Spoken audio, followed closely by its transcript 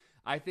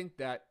I think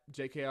that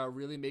JKR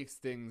really makes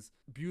things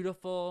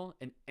beautiful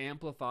and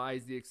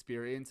amplifies the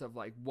experience of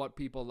like what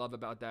people love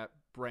about that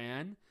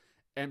brand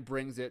and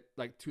brings it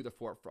like to the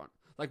forefront.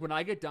 Like when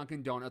I get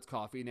Dunkin' Donuts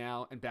coffee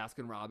now and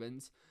Baskin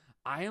Robbins,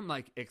 I am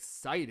like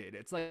excited.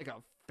 It's like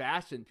a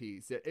fashion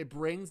piece. It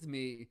brings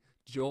me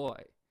joy.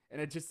 And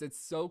it's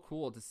so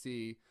cool to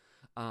see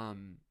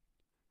um,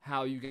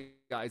 how you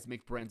guys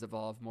make brands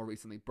evolve more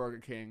recently, Burger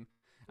King,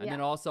 and Yeah.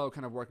 then also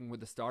kind of working with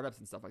the startups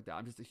and stuff like that.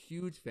 I'm just a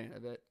huge fan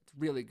of it. It's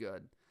really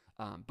good.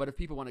 But if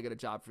people want to get a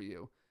job for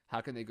you,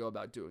 how can they go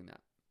about doing that?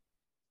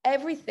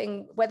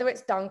 Everything, whether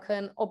it's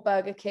Dunkin' or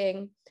Burger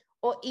King,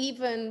 or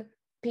even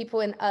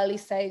people in early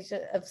stage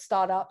of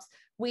startups,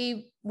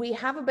 we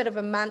have a bit of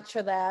a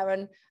mantra there,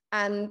 and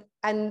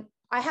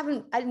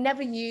I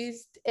never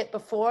used it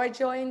before I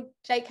joined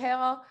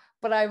JKR,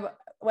 but I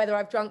whether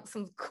I've drunk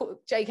some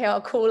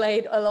JKR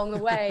Kool-Aid along the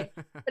way,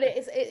 but it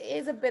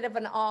is a bit of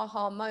an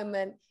aha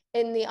moment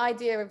in the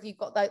idea of you've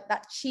got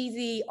that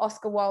cheesy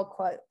Oscar Wilde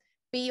quote,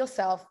 be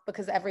yourself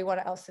because everyone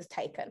else has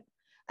taken.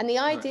 And the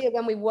Right. idea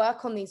when we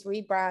work on these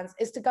rebrands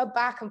is to go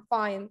back and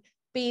find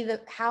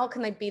how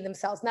can they be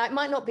themselves. Now it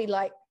might not be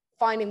like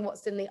finding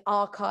what's in the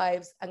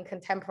archives and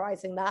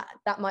contemporizing that.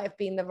 That might have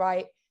been the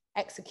right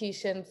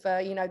execution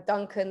for,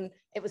 Duncan.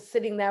 It was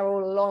sitting there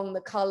all along, the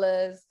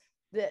colors.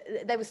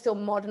 There were still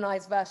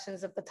modernized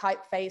versions of the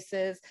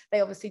typefaces. They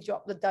obviously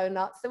dropped the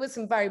donuts. There was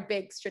some very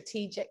big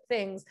strategic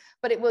things,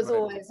 but it was Right.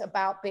 always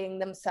about being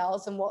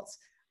themselves and what's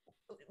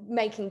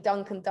making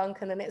Duncan.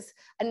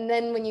 And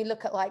then when you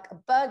look at like a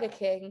Burger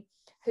King,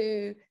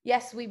 who,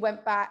 yes, we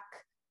went back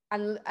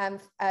and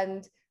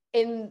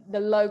in the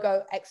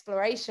logo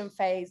exploration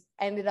phase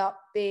ended up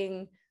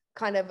being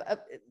kind of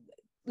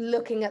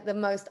looking at the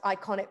most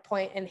iconic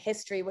point in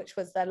history, which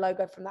was their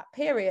logo from that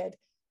period.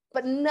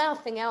 But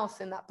nothing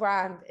else in that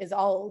brand is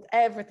old.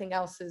 Everything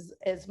else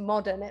is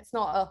modern. It's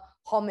not a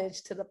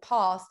homage to the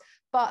past.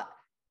 But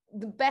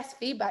the best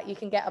feedback you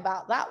can get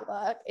about that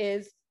work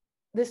is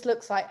this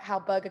looks like how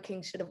Burger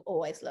King should have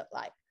always looked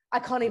like. I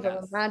can't even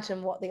Yes.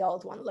 imagine what the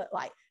old one looked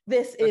like.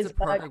 This That's a is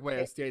Burger perfect way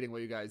King. of stating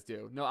what you guys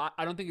do. No,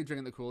 I don't think you're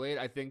drinking the Kool Aid.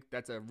 I think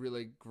that's a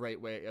really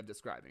great way of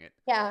describing it.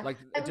 Yeah. Like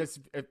just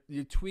if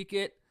you tweak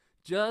it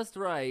just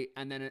right,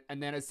 and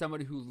then as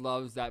somebody who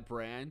loves that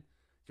brand,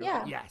 you're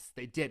like, Yeah. yes,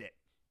 they did it.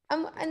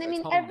 And I It's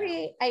mean, home now.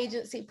 every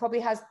agency probably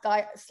has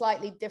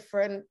slightly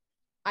different,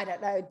 I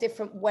don't know,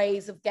 different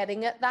ways of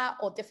getting at that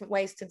or different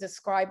ways to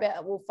describe it.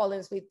 At Wolf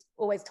Collins, we've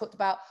always talked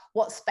about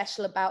what's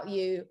special about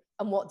you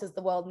and what does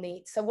the world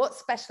need. So, what's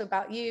special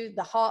about you,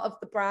 the heart of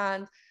the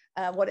brand,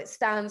 what it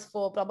stands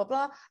for, blah, blah,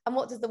 blah. And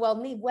what does the world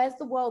need? Where's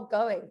the world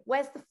going?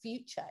 Where's the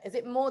future? Is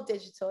it more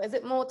digital? Is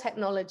it more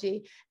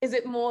technology? Is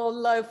it more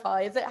lo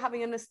fi? Is it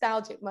having a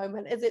nostalgic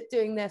moment? Is it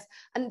doing this?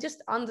 And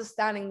just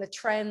understanding the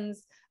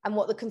trends and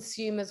what the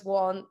consumers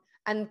want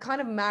and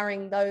kind of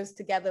marrying those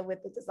together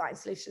with the design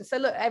solution. So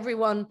look,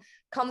 everyone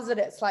comes at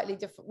it slightly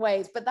different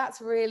ways, but that's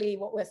really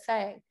what we're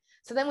saying.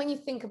 So then when you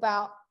think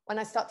about when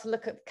I start to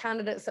look at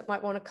candidates that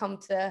might want to come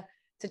to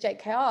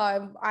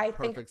JKR, I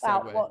think Perfect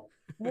about segue.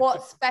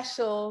 what's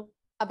special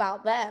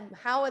about them.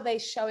 How are they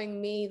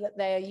showing me that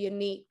they're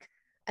unique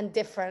and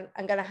different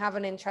and going to have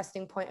an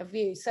interesting point of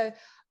view? So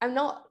I'm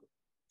not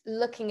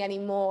looking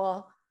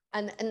anymore,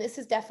 and this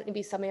has definitely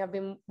been something I've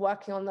been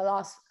working on the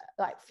last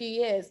like few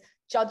years,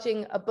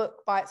 judging a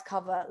book by its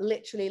cover,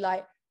 literally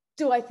like,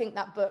 do I think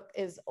that book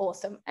is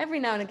awesome? Every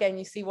now and again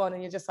you see one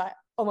and you're just like,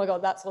 oh my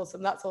God, that's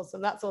awesome, that's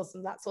awesome, that's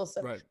awesome, that's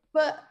awesome. Right.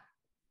 But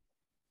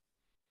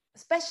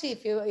especially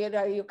if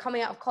you're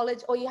coming out of college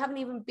or you haven't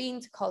even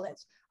been to college,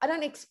 I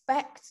don't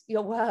expect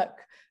your work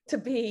to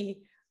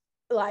be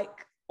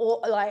like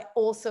like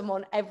awesome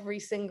on every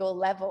single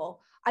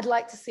level. I'd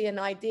like to see an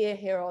idea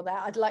here or there.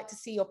 I'd like to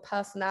see your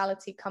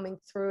personality coming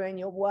through in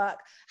your work,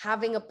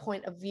 having a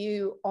point of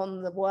view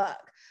on the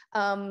work.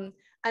 And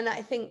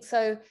I think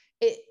so.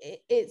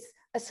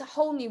 It's a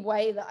whole new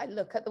way that I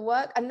look at the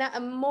work, and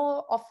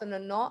more often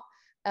than not,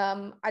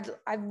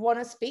 I want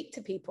to speak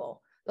to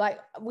people. Like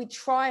we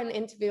try and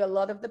interview a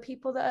lot of the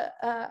people that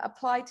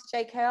apply to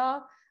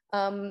JKR,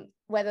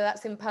 whether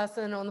that's in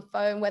person on the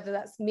phone, whether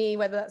that's me,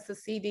 whether that's the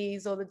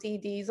CDs or the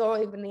DDs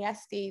or even the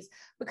SDs,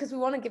 because we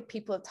want to give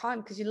people a time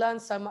because you learn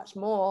so much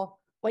more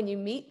when you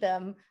meet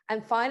them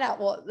and find out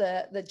what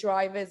the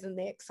drive is and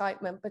the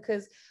excitement.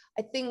 Because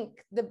I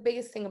think the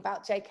biggest thing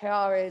about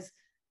JKR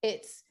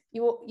is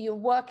you're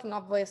working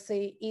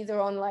obviously either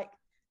on like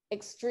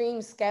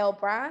extreme scale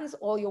brands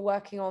or you're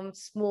working on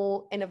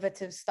small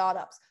innovative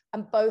startups,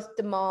 and both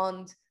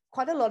demand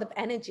quite a lot of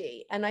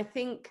energy. And I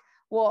think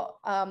what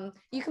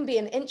you can be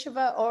an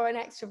introvert or an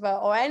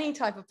extrovert or any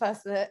type of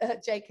person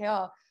at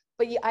JKR,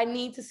 but I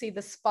need to see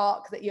the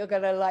spark that you're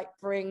going to like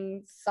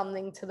bring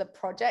something to the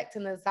project,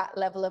 and there's that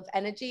level of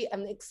energy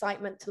and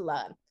excitement to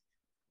learn,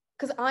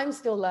 because I'm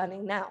still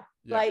learning now.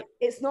 Yeah. Like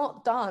it's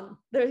not done.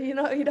 You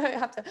don't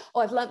have to,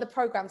 oh, I've learned the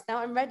programs, now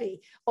I'm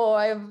ready. Or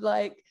I've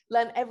like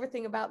learned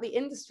everything about the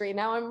industry,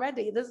 now I'm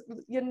ready.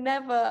 You're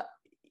never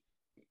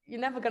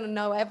going to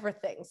know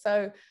everything.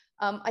 So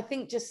I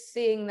think just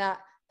seeing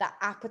that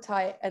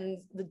appetite and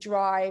the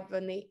drive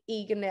and the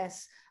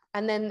eagerness.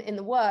 And then in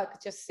the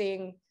work, just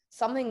seeing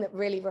something that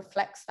really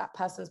reflects that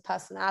person's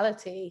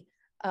personality.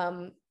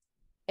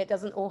 It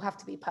doesn't all have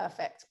to be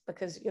perfect,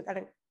 because you're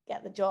going to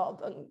get the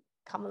job and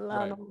come and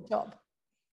learn on the job.